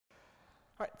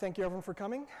All right, thank you everyone for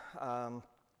coming. We're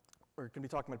going to be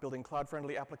talking about building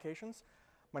cloud-friendly applications.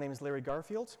 My name is Larry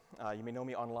Garfield. You may know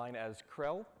me online as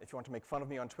Krell. If you want to make fun of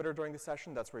me on Twitter during the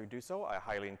session, that's where you do so. I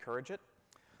highly encourage it.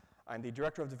 I'm the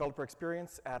Director of Developer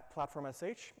Experience at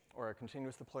Platform.sh, or a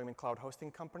continuous deployment cloud hosting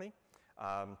company.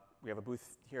 We have a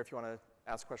booth here if you want to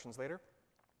ask questions later.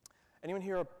 Anyone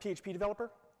here a PHP developer?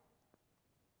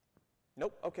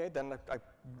 Nope, OK, then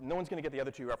no one's going to get the other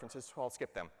two references, so I'll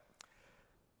skip them.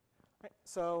 All right,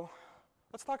 so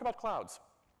let's talk about clouds.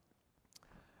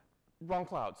 Wrong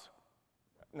clouds.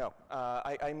 No,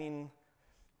 I mean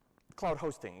cloud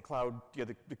hosting,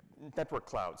 the network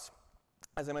clouds.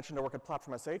 As I mentioned, I work at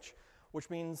Platform.sh, which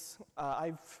means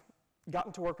I've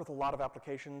gotten to work with a lot of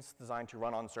applications designed to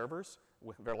run on servers.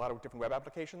 There are a lot of different web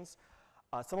applications,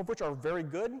 some of which are very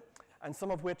good, and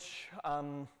some of which, if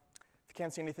you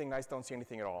can't see anything nice, don't see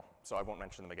anything at all. So I won't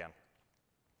mention them again.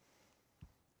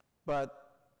 But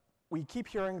we keep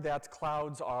hearing that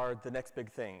clouds are the next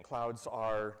big thing. Clouds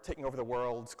are taking over the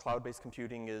world. Cloud-based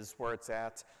computing is where it's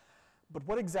at. But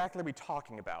what exactly are we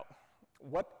talking about?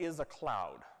 What is a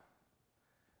cloud?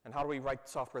 And how do we write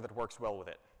software that works well with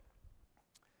it?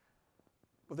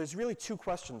 Well, there's really two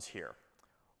questions here.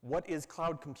 What is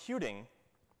cloud computing,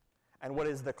 and what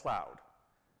is the cloud?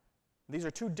 These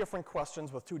are two different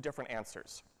questions with two different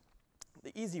answers.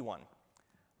 The easy one,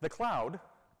 the cloud.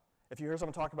 If you hear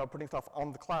someone talk about putting stuff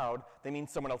on the cloud, they mean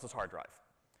someone else's hard drive.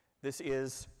 This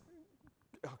is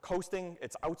hosting.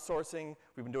 It's outsourcing.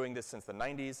 We've been doing this since the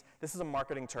 90s. This is a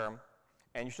marketing term.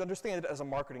 And you should understand it as a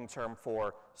marketing term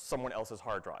for someone else's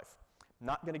hard drive.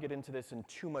 Not going to get into this in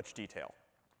too much detail.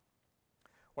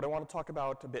 What I want to talk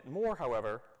about a bit more,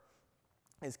 however,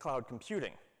 is cloud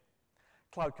computing.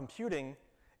 Cloud computing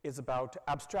is about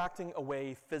abstracting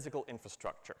away physical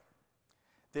infrastructure.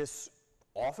 This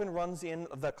often runs in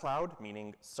the cloud,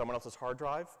 meaning someone else's hard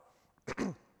drive,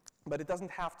 but it doesn't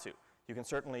have to. You can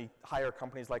certainly hire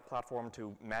companies like Platform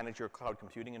to manage your cloud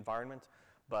computing environment,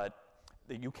 but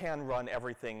you can run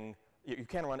everything. You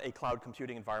can run a cloud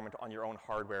computing environment on your own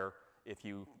hardware if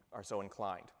you are so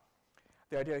inclined.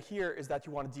 The idea here is that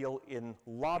you want to deal in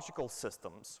logical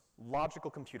systems,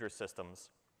 logical computer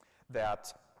systems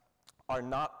that are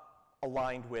not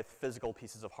aligned with physical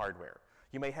pieces of hardware.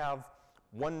 You may have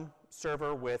one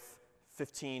server with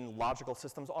 15 logical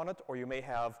systems on it, or you may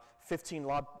have 15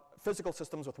 physical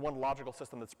systems with one logical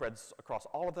system that spreads across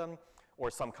all of them, or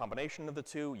some combination of the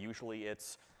two. Usually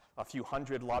it's a few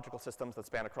hundred logical systems that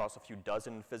span across a few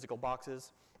dozen physical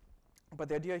boxes. But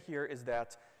the idea here is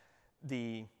that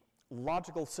the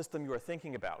logical system you are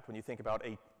thinking about when you think about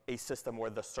a system or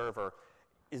the server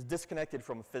is disconnected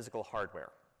from physical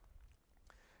hardware.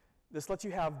 This lets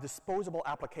you have disposable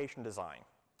application design.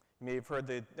 You may have heard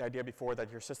the idea before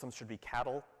that your systems should be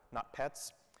cattle, not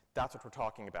pets. That's what we're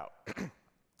talking about.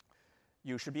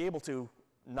 You should be able to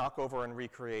knock over and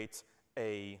recreate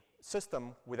a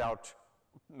system without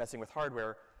messing with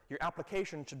hardware. Your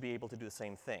application should be able to do the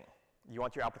same thing. You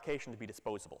want your application to be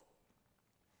disposable.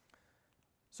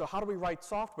 So how do we write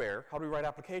software? How do we write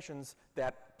applications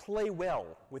that play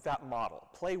well with that model,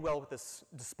 play well with this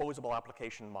disposable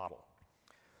application model?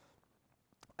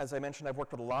 As I mentioned, I've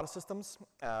worked with a lot of systems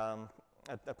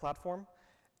at Platform,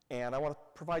 and I want to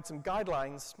provide some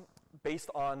guidelines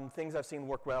based on things I've seen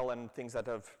work well and things that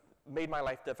have made my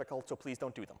life difficult, so please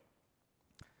don't do them.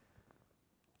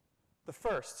 The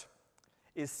first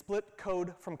is split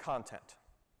code from content.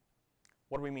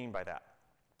 What do we mean by that?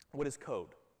 What is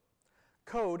code?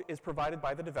 Code is provided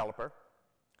by the developer.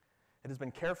 It has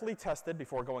been carefully tested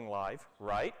before going live,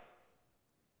 right?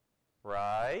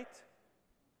 Right?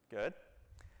 Good.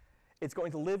 It's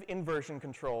going to live in version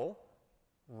control,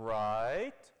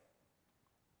 right?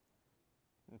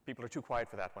 People are too quiet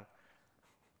for that one.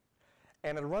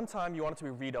 And at runtime, you want it to be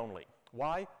read-only.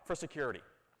 Why? For security.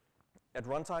 At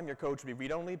runtime, your code should be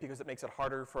read-only because it makes it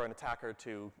harder for an attacker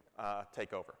to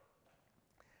take over.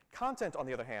 Content, on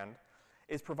the other hand,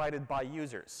 is provided by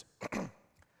users.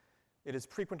 It is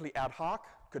frequently ad hoc.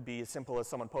 Could be as simple as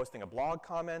someone posting a blog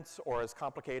comment, or as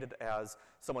complicated as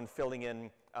someone filling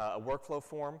in a workflow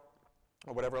form,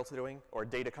 or whatever else they're doing, or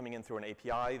data coming in through an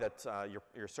API that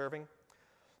you're serving.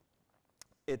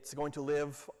 It's going to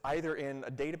live either in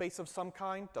a database of some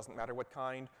kind, doesn't matter what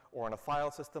kind, or in a file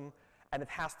system, and it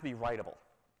has to be writable.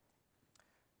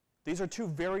 These are two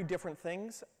very different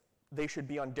things. They should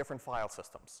be on different file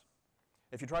systems.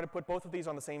 If you try to put both of these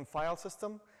on the same file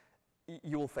system,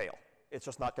 you will fail. It's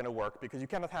just not going to work, because you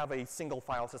cannot have a single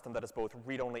file system that is both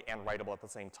read-only and writable at the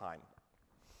same time.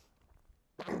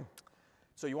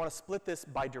 So you want to split this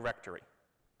by directory.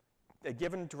 A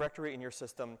given directory in your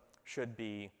system should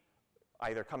be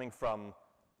either coming from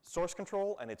source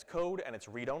control and it's code and it's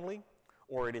read-only,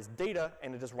 or it is data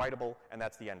and it is writable and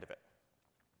that's the end of it.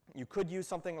 You could use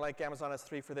something like Amazon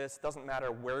S3 for this. Doesn't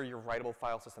matter where your writable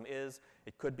file system is.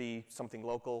 It could be something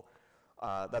local.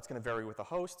 That's going to vary with the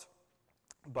host,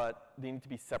 but they need to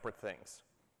be separate things.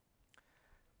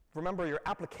 Remember, your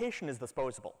application is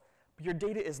disposable, but your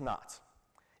data is not.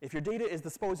 If your data is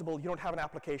disposable, you don't have an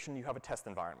application, you have a test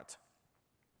environment.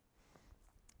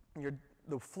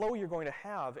 The flow you're going to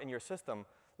have in your system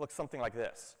looks something like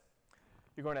this.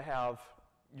 You're going to have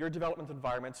your development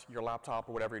environment, your laptop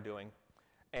or whatever you're doing,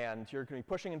 and you're going to be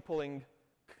pushing and pulling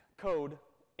code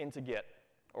into Git,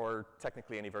 or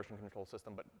technically any version control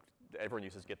system, but everyone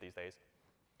uses Git these days.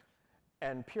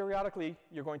 And periodically,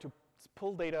 you're going to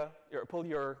pull data, or pull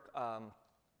your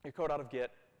code out of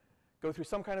Git, go through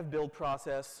some kind of build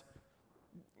process,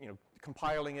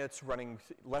 compiling it, running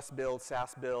less build,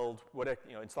 SAS build,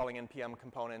 installing NPM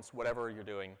components, whatever you're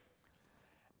doing.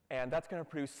 And that's going to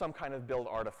produce some kind of build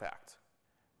artifact.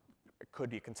 It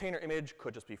could be a container image,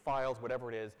 could just be files,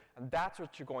 whatever it is, and that's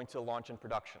what you're going to launch in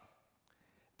production.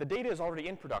 The data is already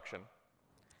in production,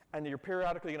 and you're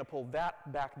periodically going to pull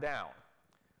that back down.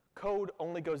 Code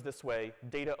only goes this way,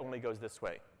 data only goes this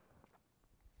way.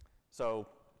 So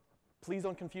please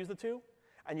don't confuse the two,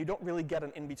 and you don't really get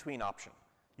an in-between option.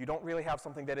 You don't really have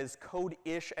something that is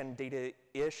code-ish and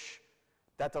data-ish.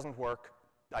 That doesn't work.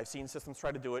 I've seen systems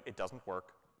try to do it. It doesn't work.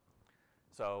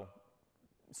 So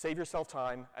save yourself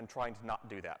time and trying to not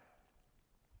do that.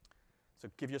 So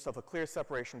give yourself a clear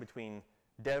separation between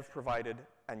dev-provided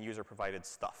and user-provided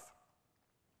stuff.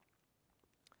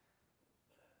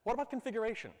 What about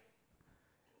configuration?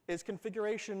 Is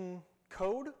configuration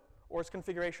code or is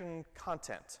configuration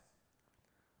content?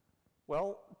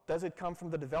 Well, does it come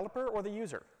from the developer or the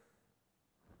user?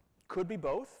 Could be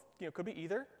both. Could be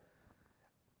either.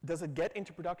 Does it get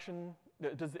into production?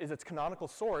 Is its canonical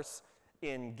source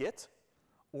in Git,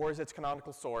 or is its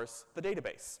canonical source the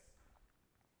database?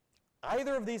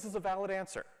 Either of these is a valid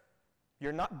answer.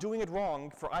 You're not doing it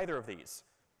wrong for either of these,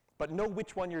 but know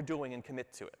which one you're doing and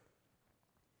commit to it.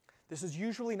 This is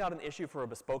usually not an issue for a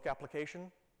bespoke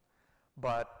application,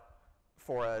 but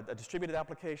for a distributed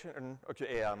application,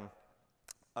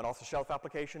 an off-the-shelf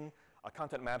application,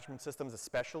 content management systems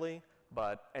especially,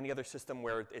 but any other system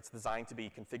where it's designed to be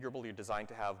configurable, you're designed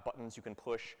to have buttons you can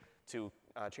push to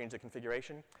change the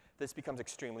configuration, this becomes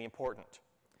extremely important.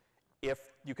 If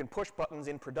you can push buttons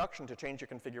in production to change your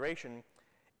configuration,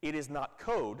 it is not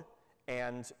code,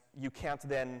 and you can't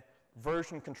then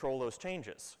version control those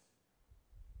changes.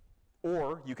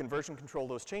 Or you can version control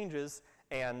those changes,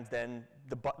 and then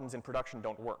the buttons in production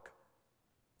don't work.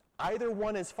 Either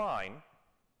one is fine,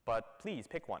 but please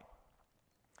pick one.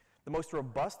 The most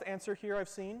robust answer here I've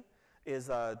seen is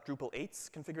Drupal 8's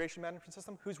configuration management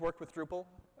system. Who's worked with Drupal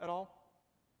at all?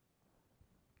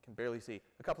 Can barely see.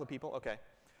 A couple of people, OK.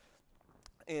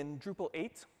 In Drupal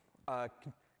 8,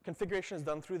 configuration is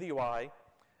done through the UI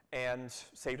and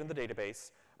saved in the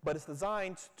database, but it's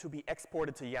designed to be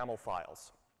exported to YAML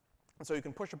files. And so you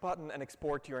can push a button and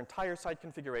export your entire site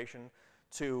configuration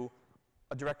to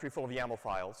a directory full of YAML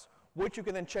files, which you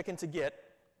can then check into Git,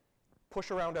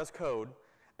 push around as code,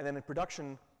 and then in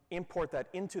production, import that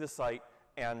into the site,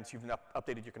 and you've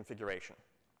updated your configuration.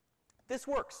 This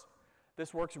works.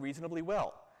 This works reasonably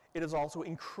well. It is also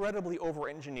incredibly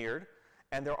over-engineered,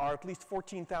 and there are at least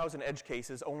 14,000 edge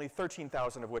cases, only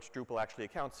 13,000 of which Drupal actually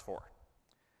accounts for.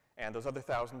 And those other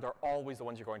 1,000 are always the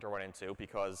ones you're going to run into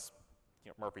because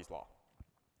Murphy's Law.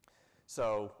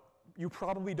 So you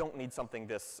probably don't need something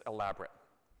this elaborate.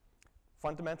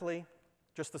 Fundamentally,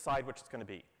 just decide which it's going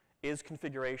to be. Is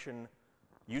configuration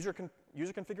user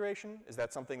configuration? Is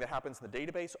that something that happens in the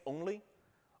database only?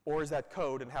 Or is that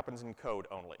code and happens in code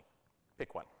only?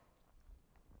 Pick one.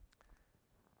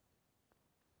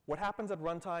 What happens at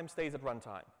runtime stays at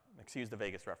runtime. Excuse the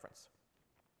Vegas reference.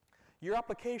 Your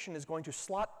application is going to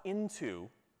slot into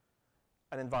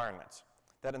an environment.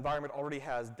 That environment already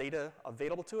has data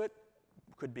available to it.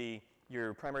 It could be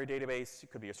your primary database,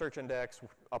 it could be a search index,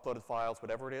 uploaded files,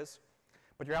 whatever it is.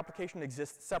 But your application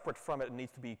exists separate from it and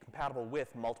needs to be compatible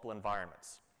with multiple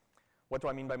environments. What do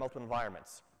I mean by multiple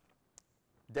environments?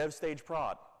 Dev, stage,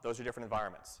 prod, those are different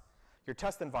environments. Your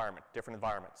test environment, different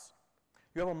environments.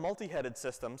 You have a multi-headed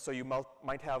system, so you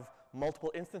might have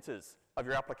multiple instances of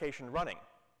your application running.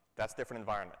 That's different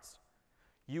environments.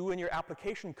 You and your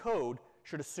application code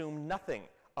should assume nothing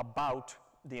about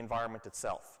the environment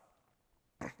itself.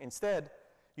 Instead,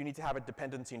 you need to have a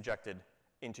dependency injected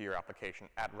into your application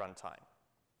at runtime.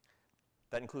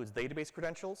 That includes database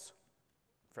credentials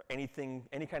for anything,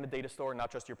 any kind of data store,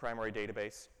 not just your primary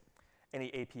database,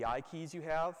 any API keys you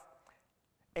have,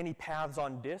 any paths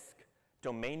on disk,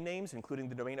 domain names, including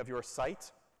the domain of your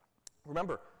site.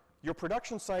 Remember, your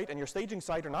production site and your staging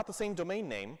site are not the same domain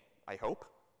name, I hope.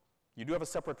 You do have a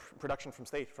separate production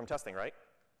from testing, right?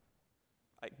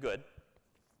 Good.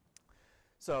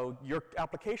 So your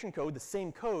application code, the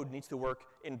same code, needs to work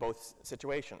in both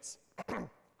situations.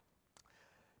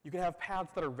 You can have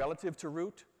paths that are relative to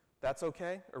root. That's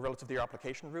OK, or relative to your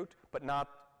application root, but not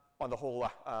on the whole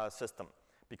system,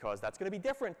 because that's going to be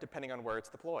different depending on where it's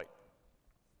deployed.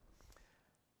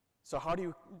 So how do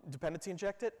you dependency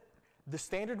inject it? The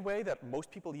standard way that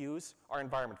most people use are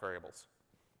environment variables.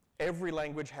 Every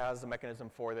language has a mechanism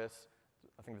for this.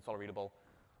 I think that's all readable.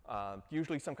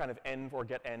 Usually some kind of env or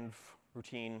getEnv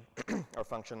routine or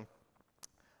function.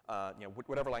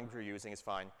 Whatever language you're using is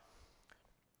fine.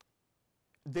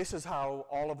 This is how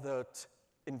all of the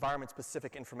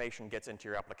environment-specific information gets into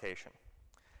your application.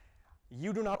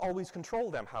 You do not always control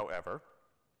them, however,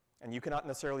 and you cannot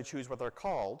necessarily choose what they're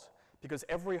called, because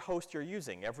every host you're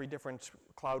using, every different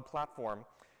cloud platform,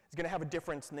 is going to have a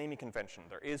different naming convention.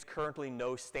 There is currently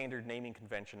no standard naming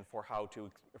convention for how to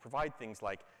provide things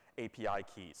like API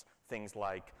keys, things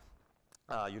like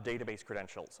your database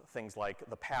credentials, things like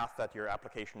the path that your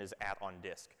application is at on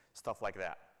disk, stuff like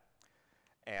that.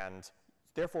 And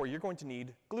therefore, you're going to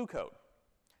need glue code.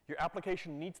 Your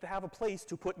application needs to have a place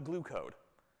to put glue code.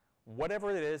 Whatever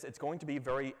it is, it's going to be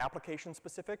very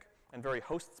application-specific and very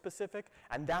host-specific,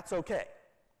 and that's OK.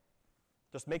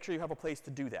 Just make sure you have a place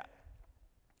to do that.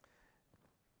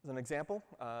 As an example,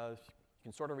 you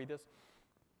can sort of read this.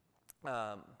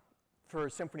 For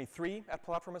Symfony 3 at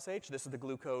Platform.sh, this is the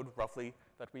glue code, roughly,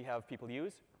 that we have people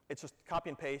use. It's just copy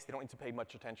and paste. They don't need to pay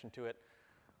much attention to it.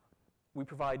 We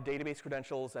provide database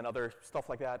credentials and other stuff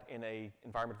like that in an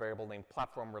environment variable named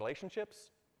platform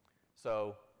relationships.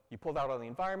 So you pull that out of the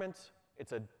environment.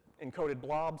 It's an encoded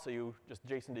blob, so you just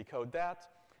JSON decode that.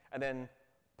 And then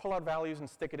pull out values and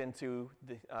stick it into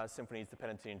the Symfony's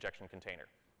dependency injection container.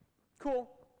 Cool.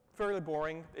 Fairly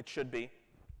boring. It should be.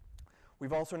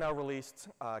 We've also now released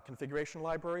configuration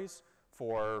libraries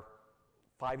for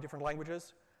 5 different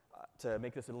languages to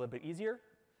make this a little bit easier.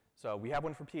 So we have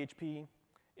one for PHP.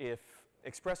 If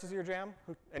Express is your jam,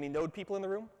 any Node people in the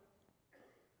room?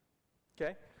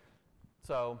 OK.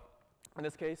 So in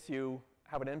this case, you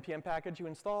have an npm package you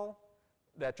install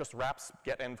that just wraps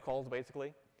getEnv calls,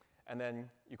 basically. And then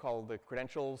you call the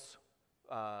credentials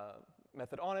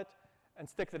method on it and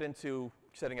stick that into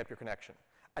setting up your connection.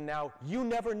 And now you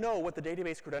never know what the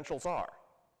database credentials are.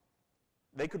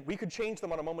 We could change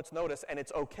them on a moment's notice, and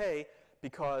it's OK,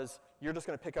 because you're just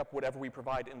going to pick up whatever we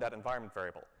provide in that environment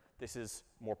variable. This is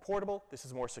more portable. This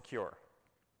is more secure.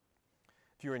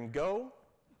 If you're in Go,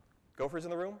 Gophers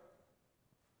in the room?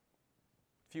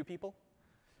 Few people?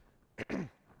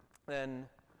 Then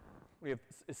we have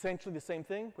essentially the same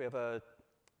thing. We have a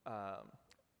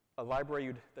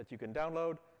library that you can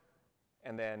download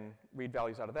and then read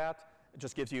values out of that. It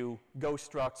just gives you Go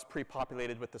structs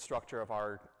pre-populated with the structure of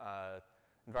our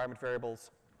environment variables.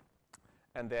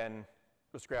 And then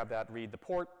just grab that, read the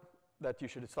port that you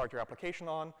should start your application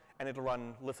on, and it'll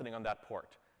run listening on that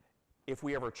port. If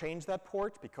we ever change that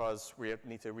port because we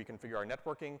need to reconfigure our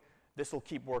networking, this will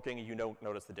keep working and you don't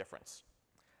notice the difference.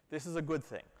 This is a good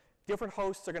thing. Different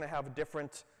hosts are going to have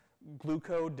different glue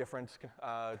code, different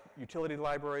utility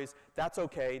libraries. That's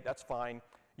OK. That's fine.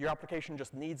 Your application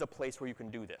just needs a place where you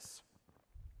can do this.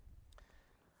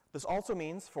 This also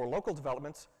means for local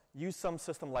development, use some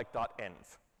system like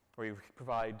 .env, where you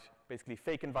provide basically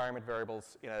fake environment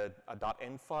variables in a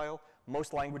 .env file.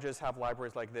 Most languages have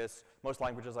libraries like this. Most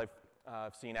languages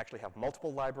I've seen actually have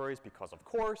multiple libraries because, of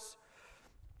course.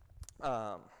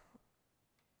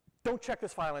 Don't check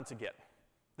this file into Git.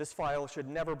 This file should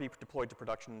never be deployed to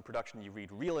production. In production, you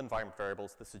read real environment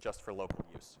variables. This is just for local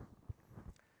use.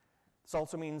 This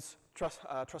also means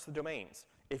trusted domains.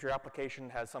 If your application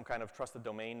has some kind of trusted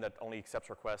domain that only accepts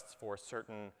requests for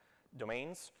certain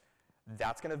domains,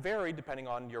 that's going to vary depending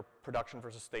on your production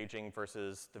versus staging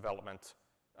versus development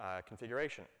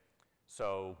configuration.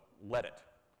 So let it.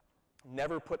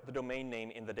 Never put the domain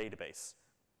name in the database.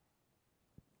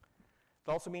 It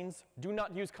also means do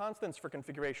not use constants for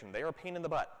configuration. They are a pain in the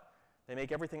butt. They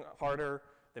make everything harder.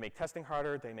 They make testing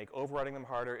harder. They make overwriting them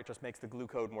harder. It just makes the glue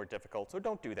code more difficult. So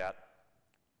don't do that.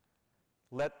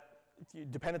 Let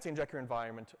dependency inject your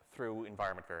environment through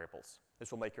environment variables.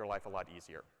 This will make your life a lot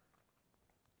easier.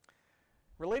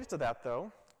 Related to that,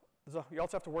 though, you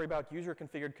also have to worry about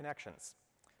user-configured connections,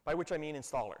 by which I mean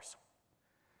installers.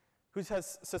 Who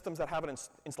has systems that have an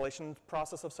installation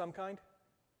process of some kind?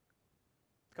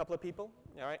 A couple of people?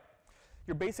 All right.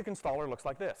 Your basic installer looks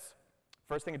like this.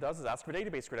 First thing it does is ask for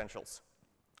database credentials.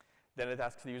 Then it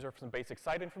asks the user for some basic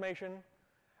site information,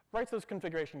 writes those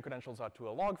configuration credentials out to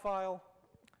a log file,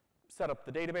 set up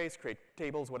the database, create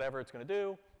tables, whatever it's going to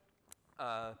do,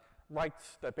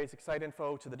 writes that basic site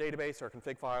info to the database or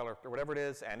config file or whatever it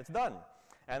is, and it's done.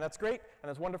 And that's great, and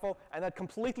that's wonderful, and that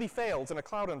completely fails in a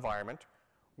cloud environment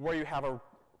where you have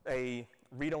a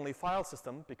read-only file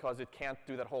system because it can't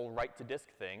do that whole write-to-disk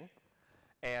thing,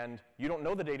 and you don't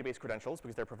know the database credentials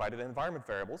because they're provided in environment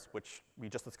variables, which we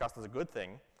just discussed as a good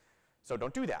thing, so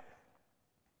don't do that.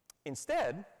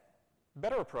 Instead,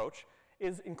 better approach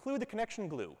is include the connection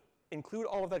glue. Include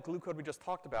all of that glue code we just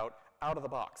talked about out of the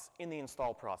box in the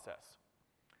install process.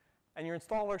 And your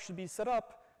installer should be set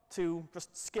up to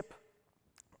just skip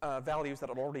values that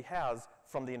it already has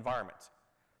from the environment.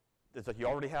 If you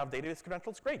already have database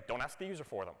credentials, great, don't ask the user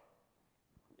for them.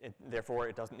 Therefore,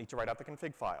 it doesn't need to write out the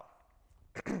config file.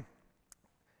 The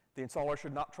installer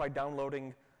should not try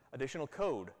downloading additional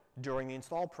code during the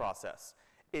install process.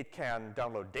 It can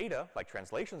download data, like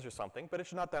translations or something, but it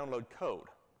should not download code.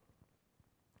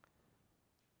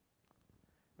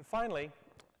 And finally,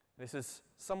 this is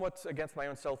somewhat against my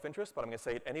own self-interest, but I'm going to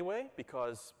say it anyway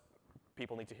because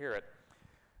people need to hear it.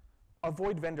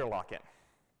 Avoid vendor lock-in.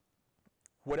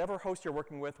 Whatever host you're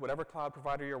working with, whatever cloud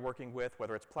provider you're working with,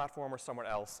 whether it's Platform or someone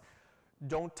else,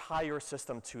 don't tie your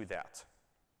system to that.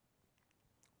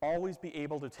 Always be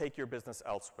able to take your business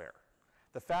elsewhere.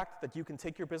 The fact that you can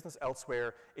take your business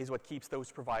elsewhere is what keeps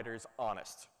those providers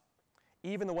honest.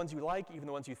 Even the ones you like, even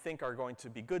the ones you think are going to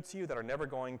be good to you, that are never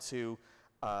going to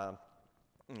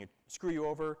screw you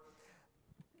over,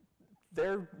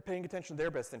 they're paying attention to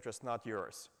their best interest, not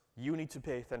yours. You need to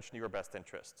pay attention to your best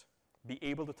interest. Be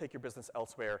able to take your business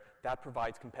elsewhere. That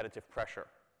provides competitive pressure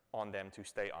on them to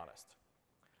stay honest.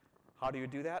 How do you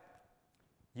do that?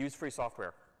 Use free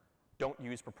software. Don't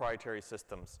use proprietary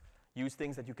systems. Use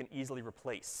things that you can easily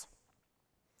replace.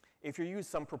 If you use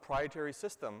some proprietary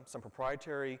system, some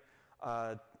proprietary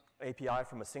API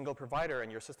from a single provider,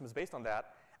 and your system is based on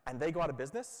that, and they go out of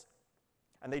business,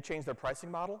 and they change their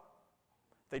pricing model,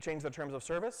 they change their terms of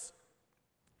service,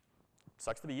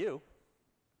 sucks to be you.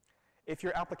 If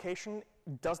your application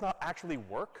does not actually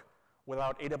work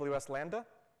without AWS Lambda,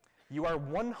 you are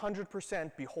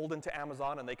 100% beholden to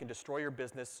Amazon, and they can destroy your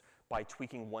business by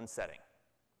tweaking one setting.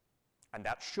 And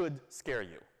that should scare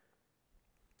you.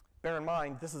 Bear in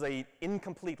mind, this is an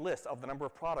incomplete list of the number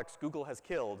of products Google has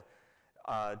killed.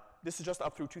 This is just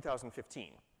up through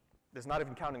 2015. This is not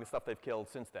even counting the stuff they've killed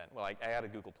since then. Well, I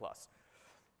added Google+.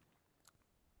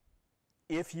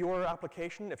 If your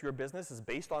application, if your business is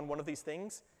based on one of these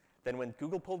things, then when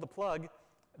Google pulled the plug,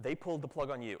 they pulled the plug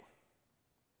on you.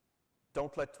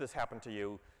 Don't let this happen to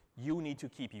you. You need to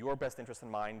keep your best interest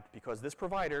in mind because this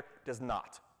provider does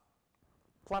not.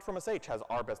 Platform.sh has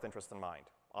our best interest in mind.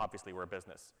 Obviously, we're a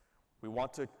business. We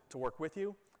want to work with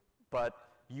you, but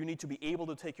you need to be able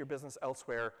to take your business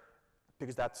elsewhere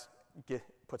because that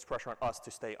puts pressure on us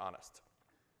to stay honest.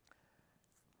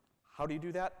 How do you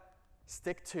do that?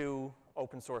 Stick to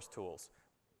open source tools.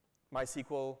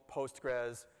 MySQL,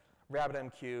 Postgres,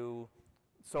 RabbitMQ,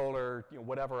 Solr,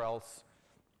 whatever else.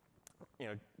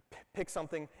 Pick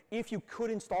something. If you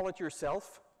could install it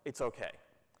yourself, it's okay.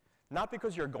 Not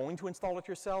because you're going to install it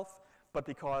yourself, but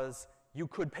because you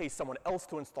could pay someone else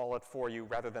to install it for you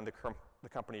rather than the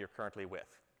company you're currently with.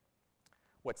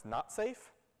 What's not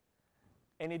safe?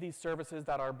 Any of these services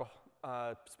that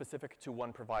are specific to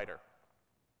one provider.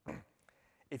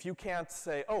 If you can't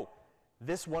say, oh,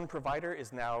 this one provider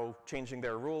is now changing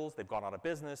their rules, they've gone out of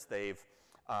business, they've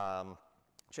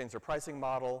changed their pricing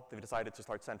model, they've decided to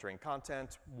start centering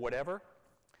content, whatever,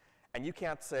 and you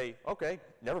can't say, okay,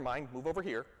 never mind, move over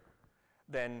here,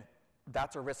 then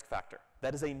that's a risk factor.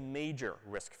 That is a major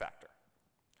risk factor.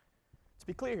 To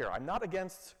be clear here, I'm not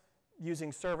against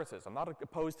using services. I'm not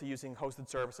opposed to using hosted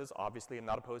services. Obviously, I'm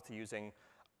not opposed to using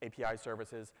API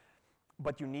services.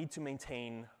 But you need to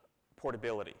maintain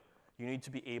portability. You need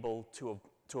to be able to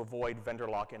avoid vendor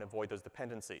lock-in, avoid those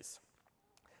dependencies.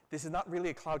 This is not really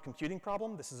a cloud computing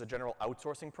problem. This is a general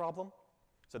outsourcing problem.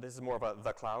 So this is more of a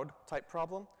the cloud type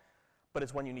problem. But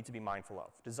it's one you need to be mindful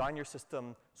of. Design your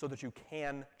system so that you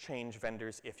can change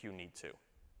vendors if you need to.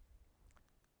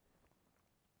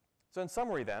 So in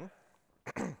summary then,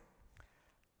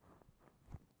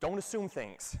 don't assume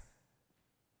things.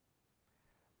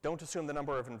 Don't assume the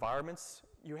number of environments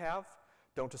you have.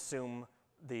 Don't assume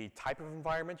the type of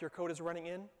environment your code is running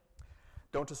in.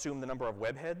 Don't assume the number of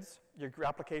webheads your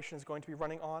application is going to be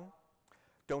running on.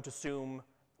 Don't assume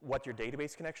what your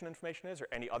database connection information is or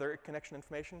any other connection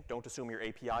information. Don't assume your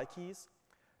API keys.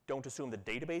 Don't assume the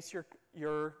database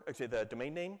actually the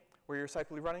domain name where your site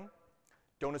will be running.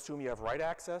 Don't assume you have write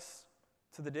access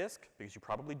to the disk, because you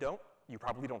probably don't. You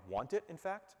probably don't want it, in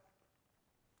fact.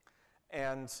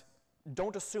 And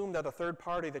don't assume that a third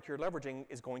party that you're leveraging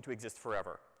is going to exist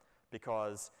forever,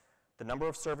 because the number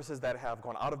of services that have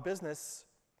gone out of business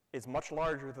is much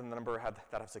larger than the number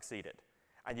that have succeeded.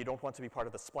 And you don't want to be part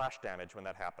of the splash damage when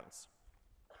that happens.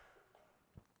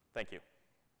 Thank you.